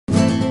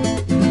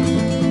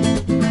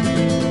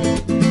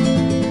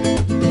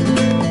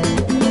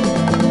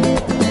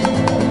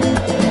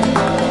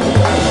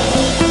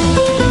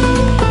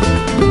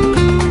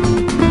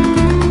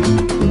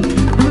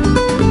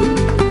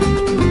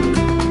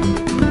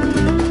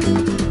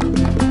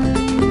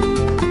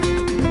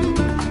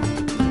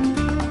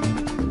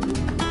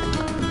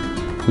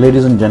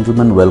Ladies and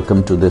gentlemen,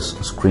 welcome to this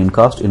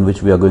screencast in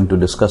which we are going to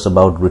discuss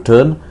about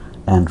return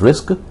and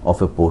risk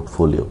of a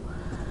portfolio.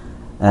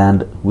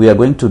 And we are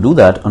going to do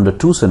that under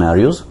two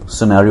scenarios.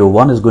 Scenario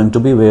one is going to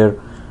be where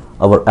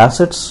our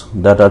assets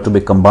that are to be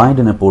combined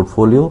in a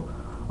portfolio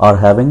are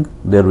having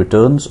their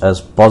returns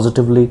as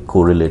positively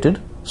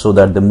correlated so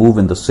that they move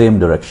in the same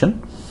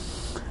direction.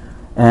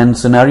 And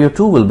scenario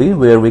two will be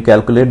where we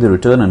calculate the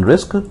return and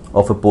risk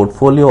of a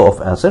portfolio of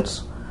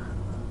assets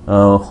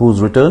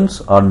whose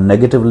returns are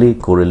negatively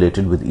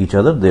correlated with each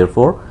other,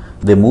 therefore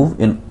they move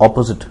in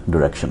opposite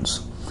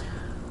directions.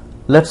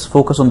 Let's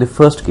focus on the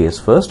first case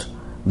first,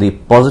 the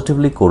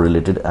positively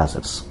correlated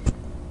assets.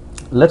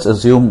 Let's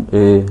assume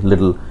a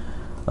little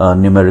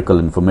numerical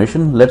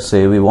information. Let's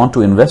say we want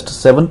to invest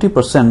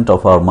 70%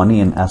 of our money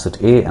in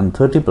asset A and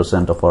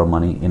 30% of our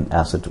money in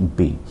asset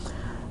B.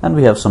 And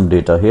we have some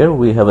data here.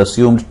 We have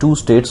assumed two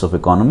states of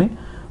economy.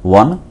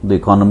 One, the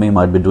economy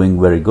might be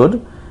doing very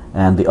good,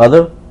 and the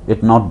other,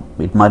 it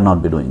might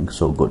not be doing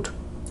so good.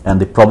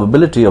 And the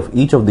probability of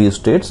each of these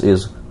states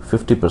is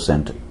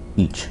 50%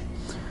 each.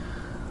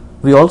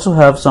 We also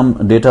have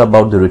some data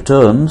about the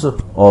returns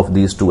of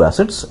these two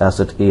assets,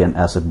 asset A and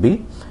asset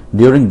B.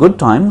 During good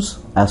times,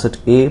 asset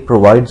A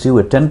provides you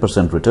a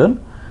 10%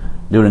 return.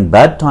 During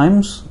bad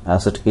times,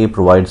 asset A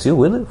provides you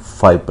with a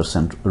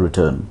 5%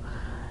 return.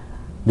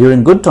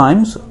 During good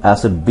times,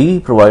 asset B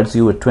provides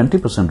you a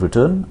 20%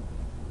 return,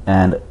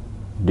 and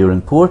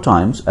during poor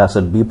times,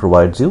 asset B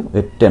provides you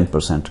a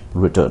 10%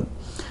 return.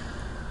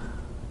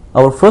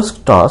 Our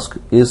first task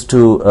is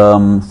to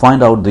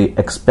find out the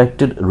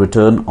expected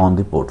return on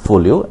the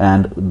portfolio,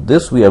 and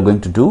this we are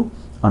going to do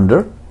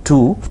under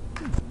two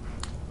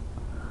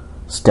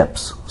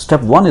steps.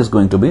 Step one is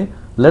going to be,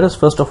 let us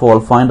first of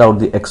all find out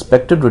the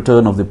expected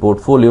return of the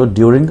portfolio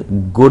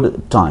during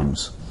good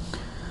times.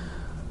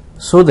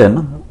 So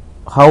then,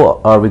 how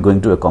are we going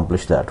to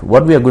accomplish that?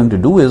 What we are going to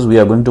do is we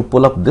are going to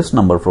pull up this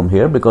number from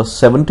here, because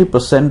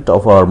 70%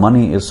 of our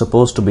money is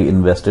supposed to be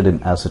invested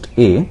in asset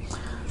A.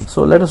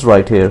 So let us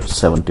write here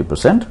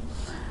 70%.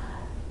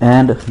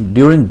 And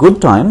during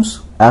good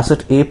times,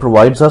 asset A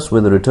provides us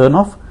with a return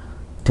of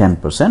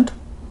 10%.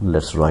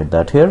 Let's write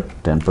that here,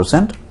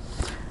 10%.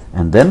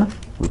 And then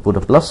we put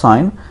a plus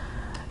sign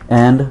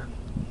and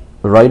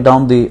write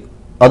down the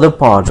other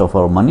part of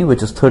our money,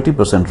 which is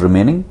 30%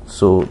 remaining.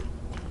 So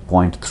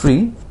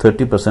 0.3,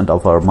 30%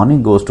 of our money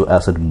goes to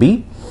asset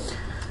B,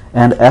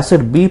 and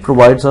asset B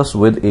provides us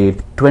with a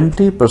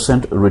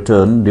 20%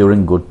 return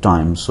during good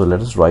times. So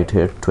let us write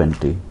here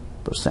 20%.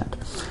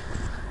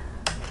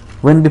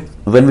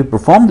 When we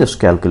perform this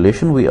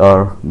calculation, we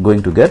are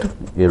going to get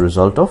a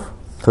result of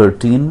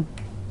 13%.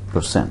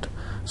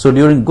 So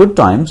during good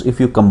times, if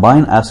you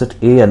combine asset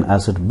A and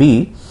asset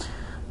B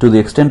to the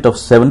extent of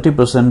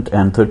 70%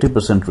 and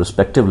 30%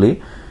 respectively,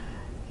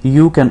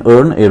 you can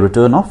earn a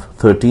return of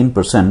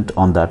 13%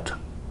 on that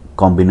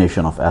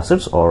combination of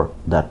assets or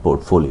that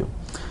portfolio.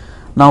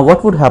 Now,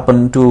 what would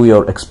happen to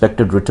your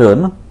expected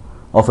return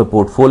of a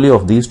portfolio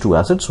of these two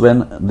assets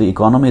when the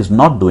economy is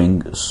not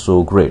doing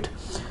so great?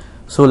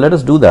 So let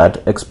us do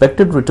that.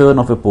 Expected return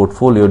of a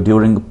portfolio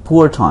during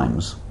poor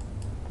times.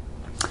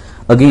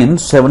 Again,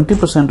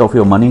 70% of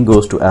your money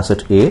goes to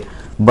asset A,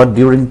 but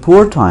during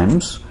poor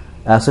times,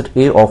 asset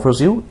A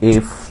offers you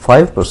a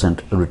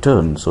 5%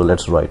 return. So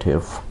let's write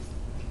here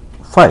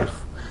 5,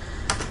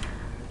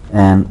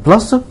 and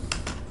plus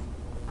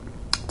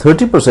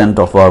 30%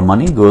 of our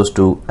money goes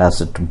to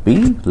asset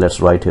B. Let's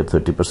write here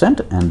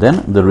 30%, and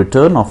then the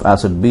return of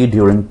asset B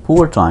during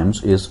poor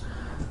times is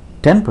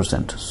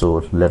 10%.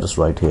 So let us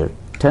write here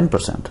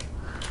 10%,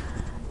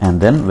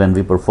 and then when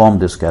we perform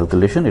this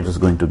calculation, it is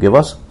going to give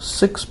us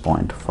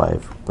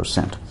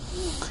 6.5%.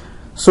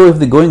 So if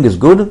the going is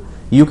good,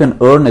 you can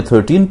earn a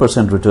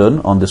 13%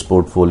 return on this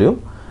portfolio.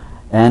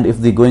 And if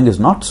the going is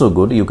not so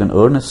good, you can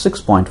earn a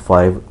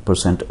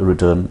 6.5%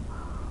 return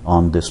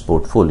on this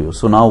portfolio.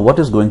 So now what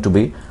is going to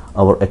be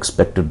our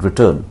expected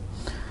return?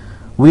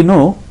 We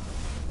know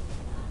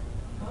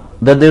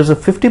that there's a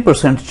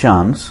 50%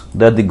 chance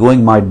that the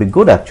going might be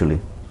good actually.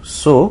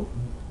 So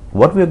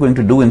what we are going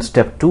to do in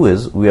step two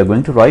is we are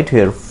going to write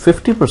here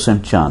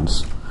 50%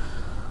 chance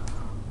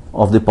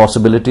of the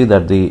possibility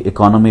that the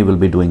economy will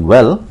be doing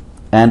well.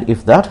 And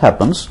if that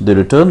happens, the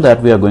return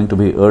that we are going to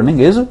be earning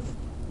is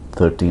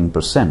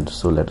 13%.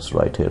 So let's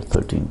write here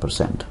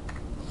 13%.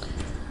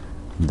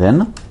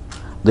 Then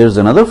there's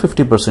another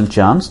 50%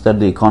 chance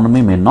that the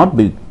economy may not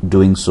be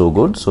doing so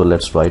good. So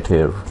let's write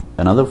here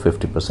another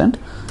 50%.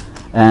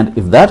 And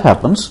if that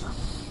happens,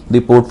 the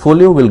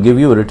portfolio will give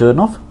you a return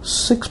of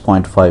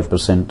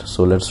 6.5%.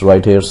 So let's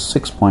write here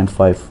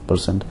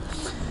 6.5%.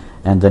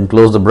 And then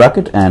close the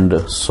bracket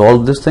and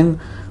solve this thing,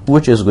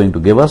 which is going to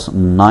give us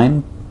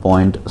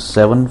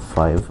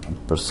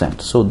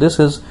 9.75%. So this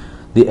is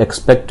the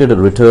expected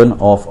return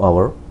of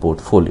our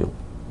portfolio.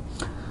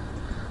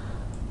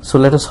 So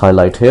let us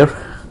highlight here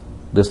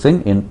this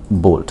thing in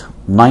bold.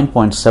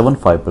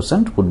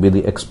 9.75% would be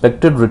the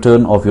expected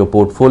return of your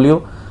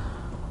portfolio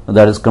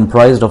that is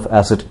comprised of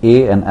asset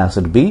A and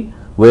asset B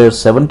where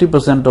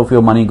 70% of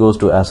your money goes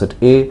to asset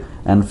A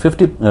and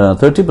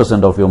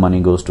 30% of your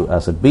money goes to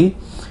asset B.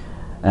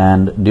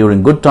 And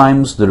during good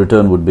times the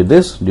return would be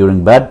this,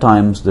 during bad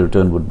times the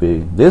return would be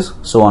this.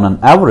 So on an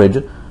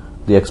average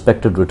the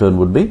expected return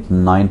would be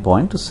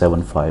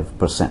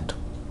 9.75%.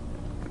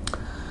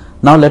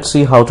 Now let's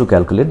see how to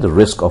calculate the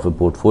risk of a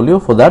portfolio.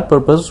 For that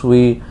purpose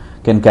we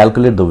can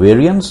calculate the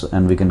variance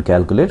and we can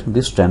calculate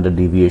the standard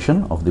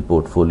deviation of the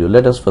portfolio.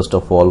 Let us first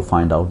of all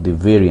find out the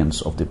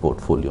variance of the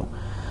portfolio.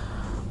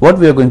 What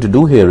we are going to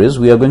do here is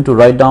we are going to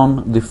write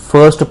down the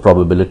first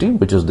probability,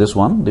 which is this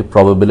one, the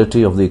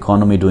probability of the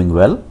economy doing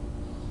well,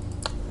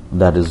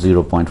 that is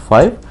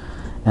 0.5,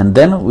 and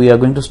then we are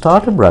going to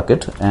start a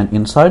bracket, and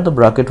inside the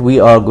bracket we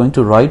are going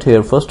to write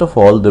here first of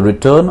all the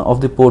return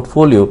of the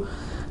portfolio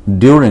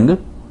during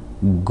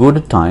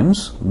good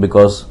times,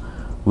 because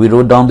we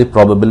wrote down the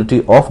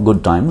probability of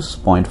good times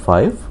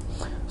 0.5.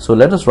 So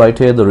let us write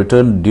here the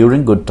return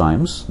during good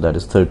times, that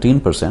is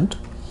 13%,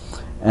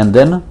 and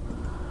then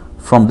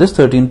from this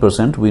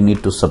 13% we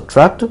need to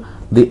subtract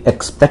the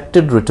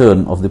expected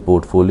return of the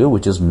portfolio,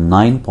 which is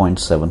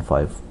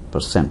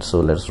 9.75%.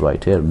 So let's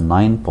write here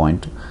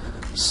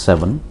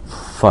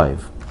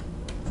 9.75.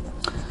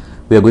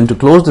 We are going to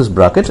close this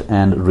bracket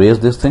and raise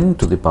this thing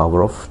to the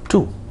power of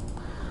 2.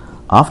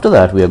 After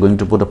that we are going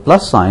to put a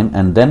plus sign,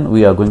 and then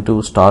we are going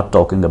to start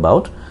talking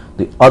about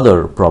the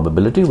other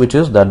probability, which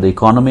is that the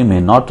economy may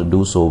not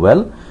do so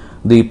well.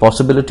 The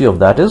possibility of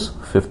that is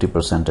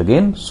 50%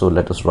 again. So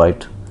let us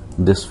write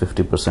this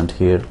 50%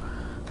 here,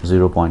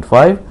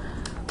 0.5.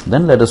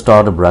 Then let us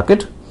start a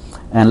bracket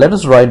and let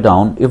us write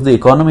down, if the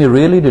economy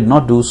really did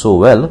not do so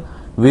well,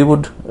 we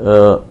would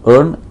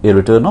earn a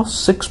return of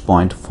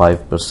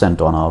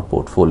 6.5% on our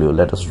portfolio.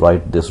 Let us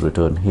write this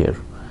return here,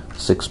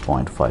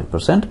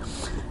 6.5%.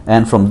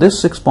 And from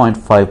this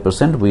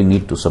 6.5% we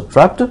need to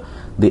subtract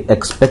the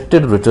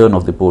expected return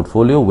of the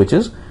portfolio, which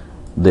is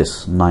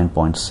this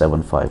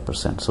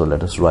 9.75%. So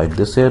let us write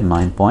this here,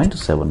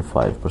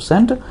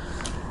 9.75%,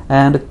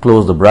 and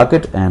close the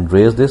bracket and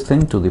raise this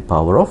thing to the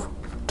power of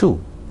 2.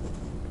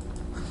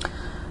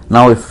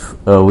 Now if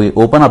we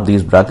open up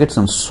these brackets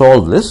and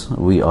solve this,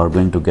 we are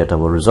going to get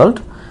our result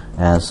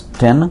as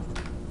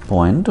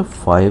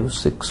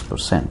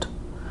 10.56%.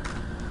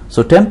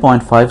 So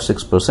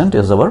 10.56%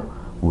 is our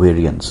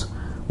variance.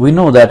 We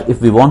know that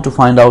if we want to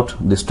find out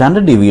the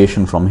standard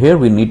deviation from here,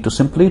 we need to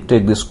simply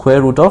take the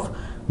square root of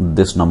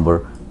this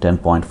number,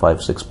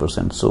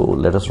 10.56%. So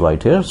let us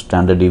write here,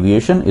 standard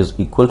deviation is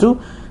equal to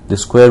the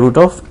square root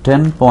of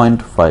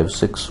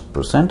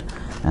 10.56%,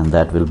 and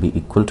that will be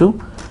equal to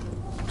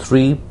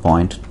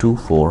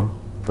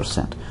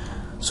 3.24%.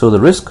 So the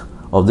risk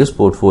of this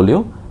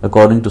portfolio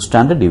according to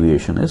standard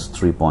deviation is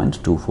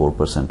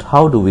 3.24%.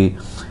 How do we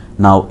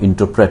now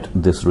interpret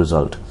this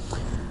result?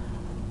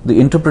 The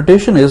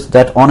interpretation is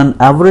that on an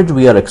average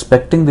we are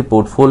expecting the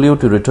portfolio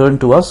to return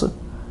to us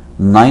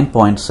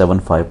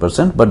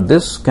 9.75%, but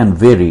this can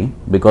vary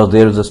because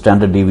there is a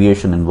standard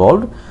deviation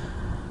involved.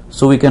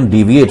 So we can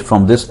deviate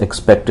from this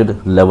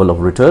expected level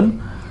of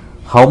return.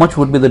 How much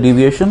would be the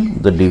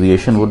deviation? The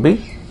deviation would be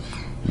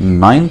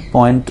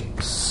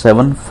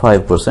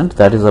 9.75%.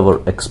 That is our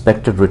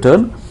expected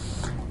return,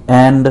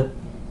 and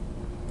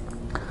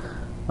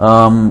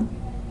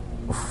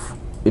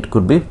it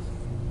could be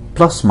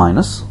plus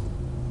minus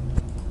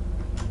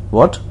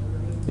what?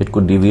 It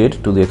could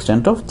deviate to the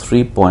extent of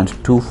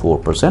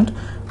 3.24%,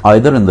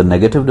 either in the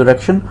negative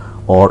direction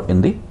or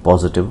in the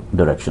positive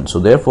direction. So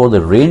therefore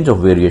the range of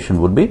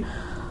variation would be,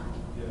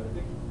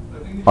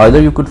 either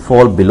you could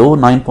fall below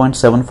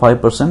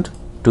 9.75%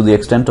 to the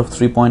extent of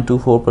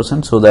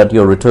 3.24%, so that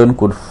your return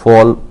could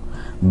fall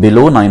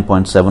below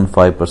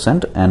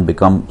 9.75% and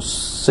become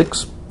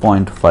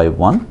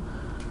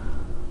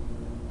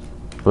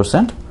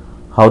 6.51%.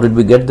 How did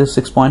we get this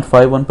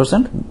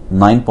 6.51%?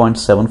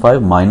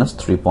 9.75 minus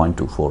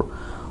 3.24.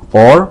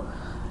 Or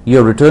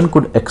your return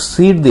could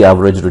exceed the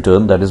average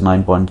return, that is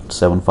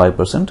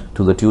 9.75%,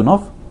 to the tune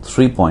of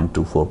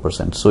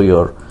 3.24%. So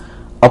your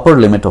upper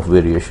limit of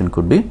variation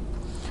could be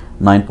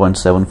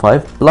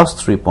 9.75 plus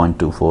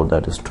 3.24,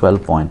 that is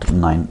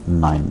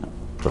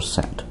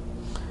 12.99%.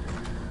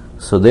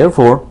 So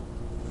therefore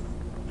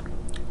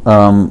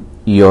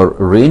your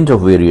range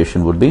of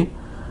variation would be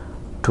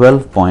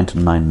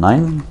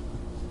 12.99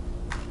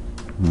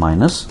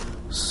 minus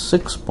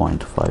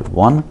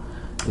 6.51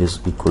 is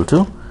equal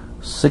to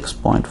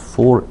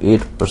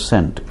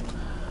 6.48%.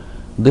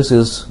 This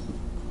is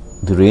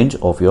the range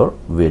of your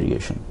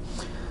variation.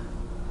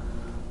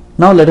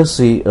 Now let us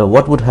see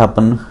what would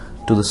happen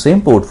to the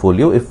same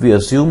portfolio if we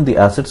assume the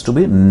assets to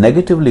be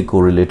negatively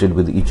correlated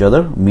with each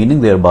other, meaning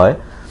thereby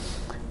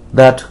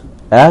that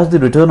as the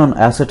return on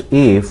asset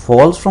A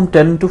falls from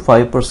 10 to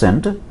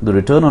 5%, the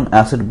return on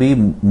asset B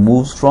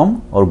moves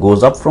from or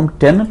goes up from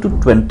 10 to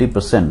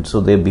 20%.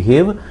 So they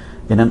behave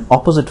in an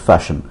opposite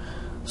fashion.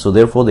 So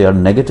therefore they are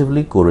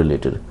negatively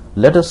correlated.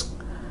 Let us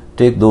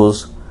take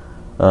those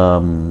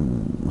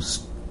 2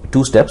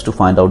 steps to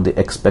find out the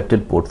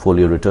expected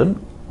portfolio return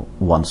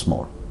once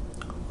more.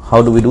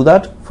 How do we do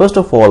that? First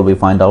of all, we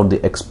find out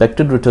the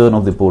expected return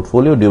of the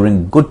portfolio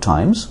during good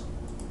times.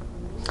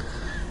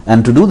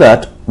 And to do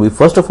that, we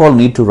first of all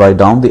need to write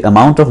down the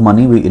amount of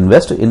money we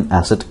invest in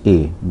asset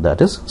A,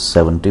 that is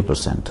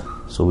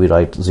 70%. So we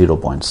write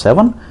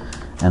 0.7,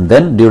 and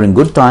then during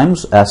good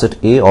times, asset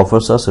A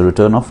offers us a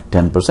return of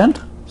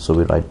 10%. So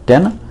we write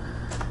 10,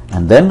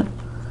 and then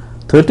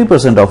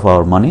 30% of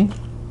our money,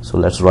 so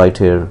let's write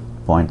here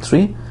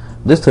 0.3.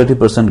 This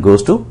 30%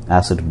 goes to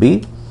asset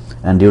B,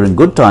 and during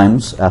good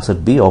times,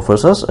 asset B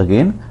offers us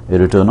again a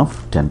return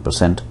of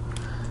 10%.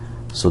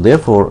 So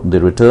therefore, the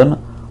return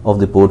of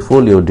the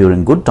portfolio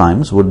during good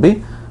times would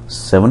be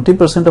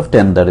 70% of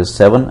 10, that is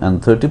 7,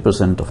 and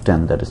 30% of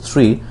 10, that is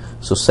 3.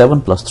 So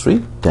 7 plus 3,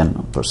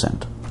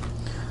 10%.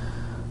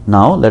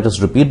 Now let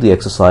us repeat the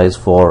exercise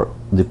for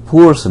the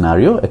poor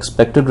scenario,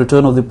 expected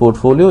return of the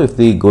portfolio if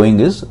the going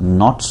is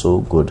not so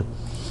good.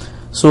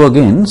 So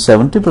again,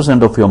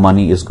 70% of your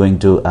money is going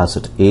to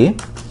asset A,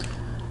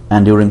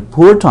 and during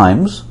poor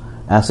times,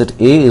 asset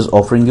A is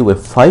offering you a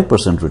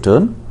 5%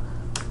 return,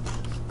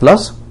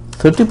 plus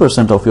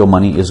 30% of your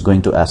money is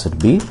going to asset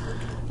B,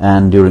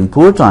 and during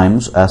poor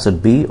times,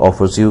 asset B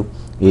offers you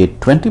a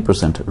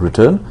 20%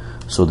 return.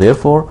 So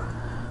therefore,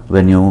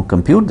 when you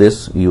compute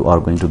this, you are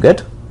going to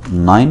get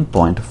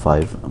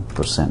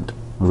 9.5%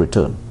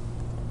 return.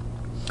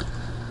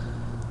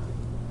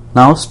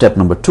 Now step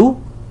number 2,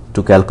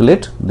 to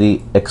calculate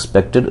the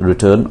expected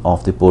return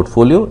of the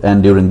portfolio,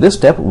 and during this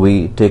step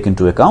we take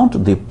into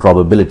account the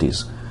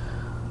probabilities.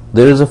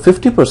 There is a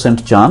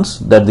 50% chance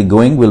that the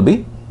going will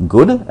be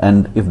good,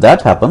 and if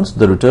that happens,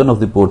 the return of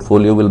the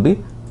portfolio will be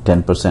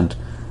 10%,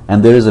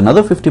 and there is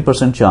another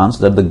 50% chance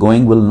that the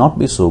going will not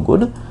be so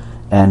good,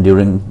 and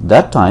during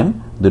that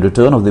time the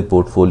return of the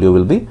portfolio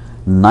will be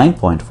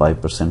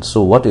 9.5%.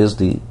 So what is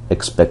the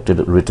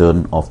expected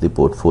return of the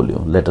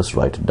portfolio? Let us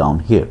write it down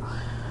here.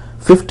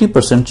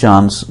 50%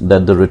 chance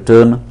that the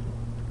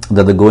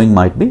going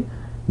might be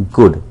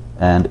good,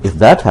 and if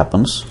that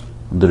happens,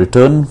 the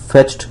return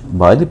fetched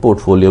by the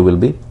portfolio will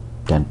be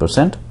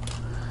 10%,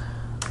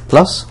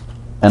 plus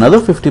another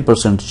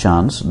 50%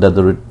 chance that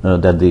the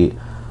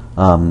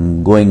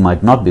going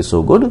might not be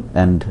so good,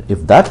 and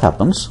if that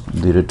happens,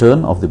 the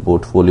return of the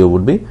portfolio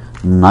would be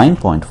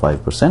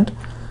 9.5%.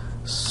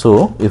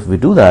 So if we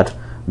do that,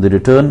 the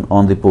return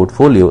on the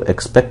portfolio,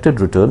 expected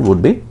return,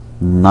 would be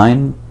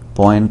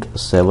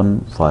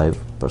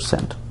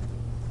 9.75%.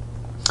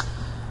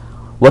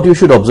 What you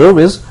should observe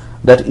is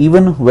that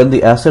even when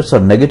the assets are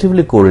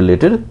negatively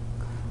correlated,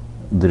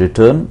 the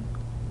return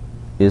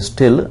is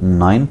still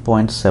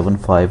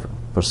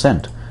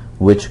 9.75%,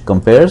 which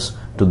compares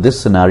to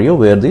this scenario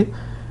where the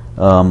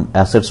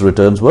assets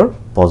returns were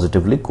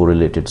positively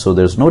correlated. So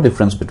there is no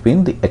difference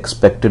between the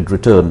expected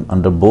return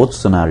under both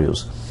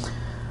scenarios.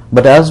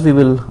 But as we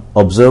will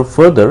observe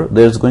further,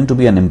 there is going to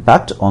be an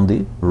impact on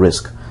the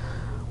risk.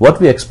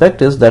 What we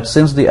expect is that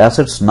since the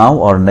assets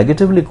now are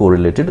negatively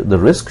correlated, the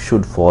risk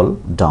should fall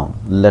down.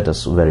 Let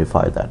us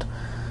verify that.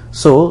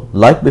 So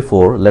like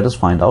before, let us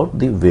find out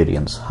the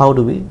variance. How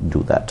do we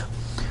do that?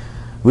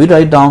 We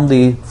write down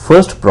the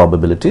first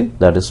probability,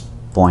 that is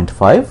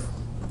 0.5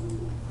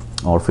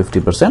 or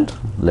 50%.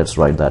 Let's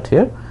write that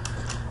here.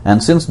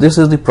 And since this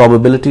is the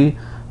probability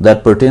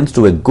that pertains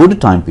to a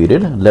good time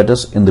period, let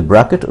us in the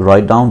bracket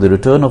write down the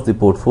return of the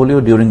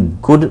portfolio during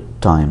good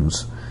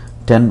times,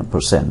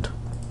 10%.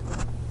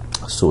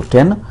 So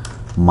 10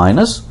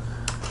 minus,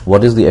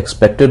 what is the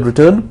expected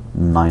return?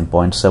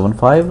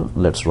 9.75.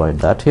 Let's write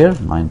that here,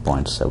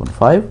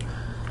 9.75.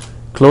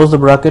 Close the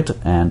bracket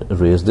and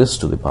raise this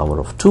to the power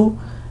of 2,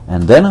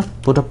 and then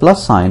put a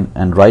plus sign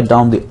and write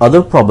down the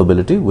other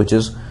probability, which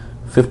is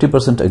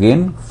 50%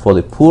 again for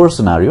the poor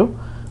scenario.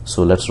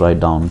 So let's write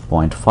down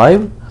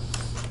 0.5,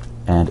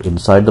 and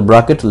inside the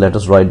bracket let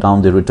us write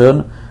down the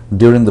return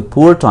during the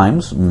poor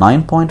times,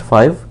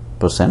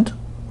 9.5%.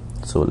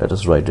 So let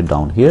us write it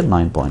down here,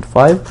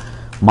 9.5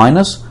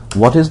 minus,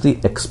 what is the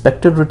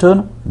expected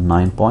return?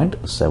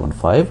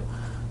 9.75.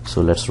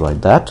 So let's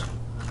write that,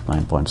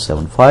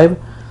 9.75,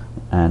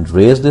 and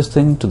raise this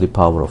thing to the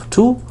power of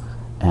 2,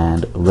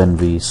 and when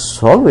we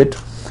solve it,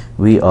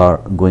 we are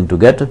going to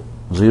get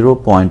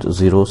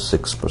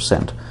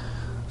 0.06%.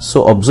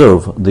 So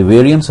observe, the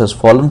variance has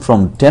fallen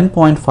from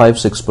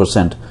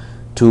 10.56%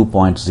 to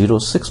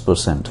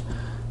 0.06%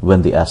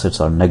 when the assets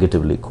are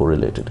negatively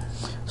correlated.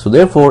 So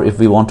therefore, if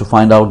we want to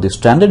find out the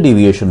standard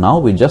deviation now,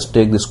 we just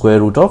take the square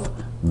root of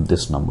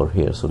this number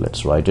here. So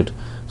let's write it,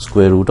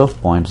 square root of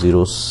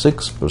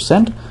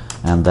 0.06%,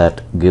 and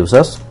that gives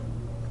us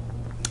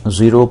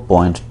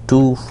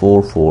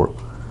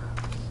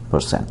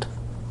 0.244%.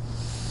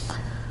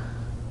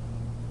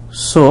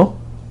 So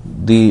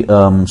the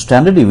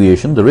standard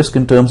deviation, the risk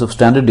in terms of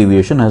standard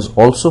deviation, has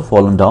also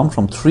fallen down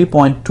from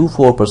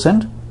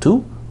 3.24%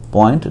 to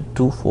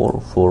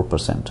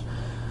 0.244%.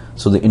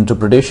 So the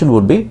interpretation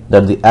would be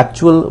that the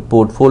actual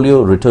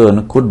portfolio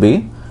return could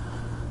be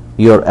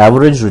your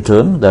average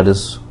return, that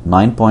is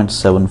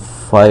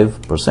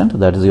 9.75%,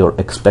 that is your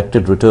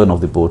expected return of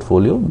the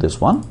portfolio,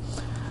 this one,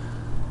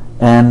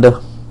 and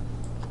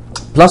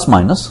plus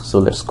minus, so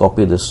let's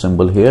copy this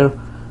symbol here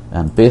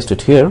and paste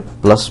it here,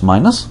 plus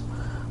minus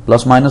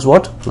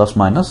what? Plus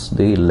minus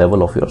the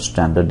level of your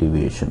standard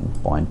deviation,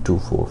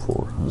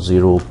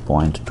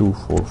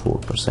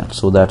 0.244%,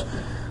 so that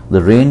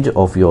the range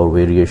of your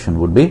variation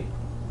would be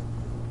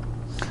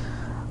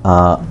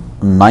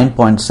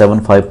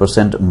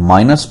 9.75%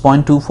 minus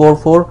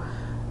 0.244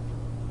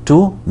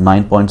 to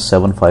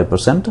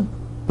 9.75%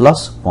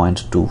 plus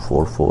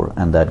 0.244,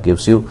 and that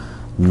gives you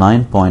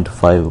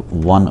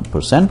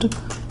 9.51%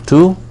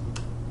 to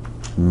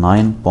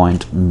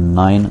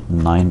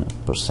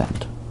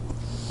 9.99%.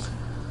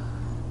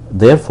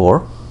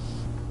 Therefore,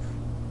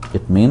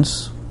 it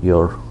means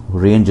your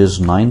range is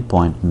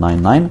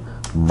 9.99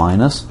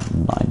 minus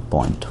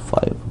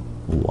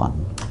 9.51,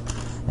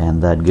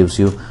 and that gives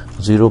you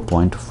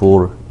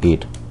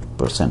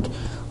 0.48%.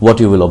 What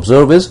you will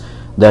observe is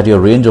that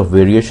your range of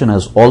variation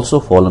has also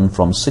fallen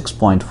from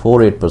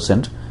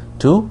 6.48%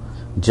 to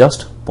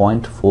just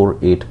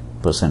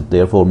 0.48%,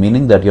 therefore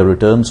meaning that your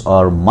returns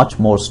are much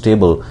more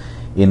stable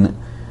in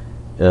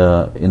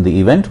the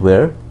event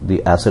where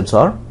the assets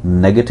are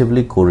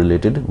negatively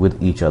correlated with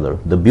each other.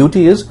 The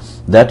beauty is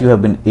that you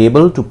have been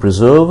able to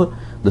preserve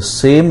the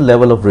same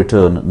level of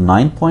return,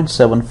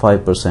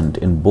 9.75%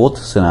 in both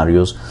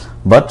scenarios,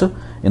 but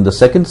in the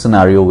second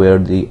scenario where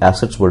the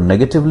assets were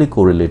negatively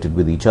correlated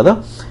with each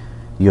other,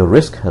 your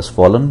risk has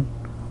fallen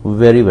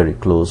very, very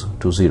close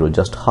to zero,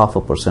 just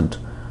 0.5%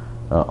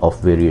 of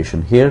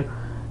variation here,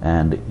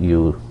 and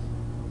you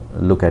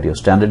look at your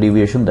standard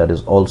deviation, that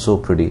is also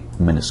pretty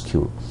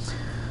minuscule.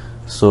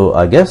 So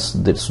I guess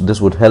this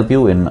would help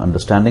you in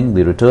understanding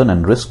the return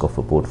and risk of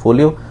a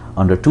portfolio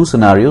under two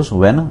scenarios,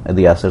 when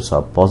the assets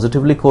are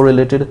positively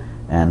correlated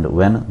and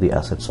when the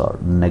assets are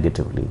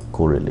negatively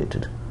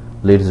correlated.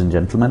 Ladies and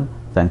gentlemen,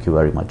 thank you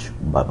very much.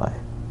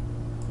 Bye-bye.